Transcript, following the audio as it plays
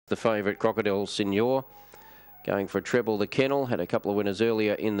the favourite Crocodile Signor. Going for a treble, the kennel. Had a couple of winners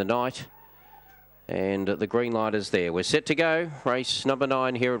earlier in the night. And the green light is there. We're set to go. Race number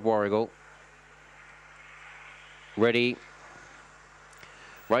 9 here at Warragul. Ready.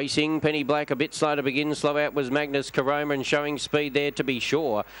 Racing, Penny Black a bit slow to begin. Slow out was Magnus Caroma and showing speed there To Be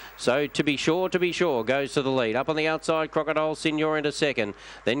Sure. So To Be Sure goes to the lead. Up on the outside, Crocodile Signor into second.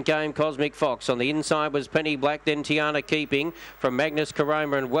 Then came Cosmic Fox. On the inside was Penny Black, then Tiana Keeping from Magnus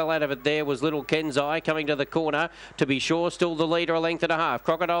Caroma, and well out of it there was Little Kenzai coming to the corner. To Be Sure still the leader, a length and a half.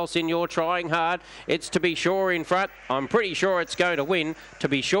 Crocodile Signor trying hard. It's To Be Sure in front. I'm pretty sure it's going to win. To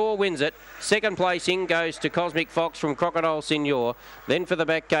Be Sure wins it. Second placing goes to Cosmic Fox from Crocodile Signor. Then for the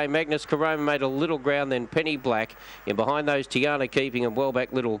back came Magnus Caroma, made a little ground, then Penny Black. In behind those, Tiana Keeping and well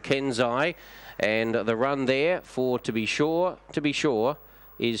back Little Kenzai. And the run there for To Be Sure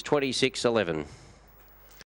is 26.11.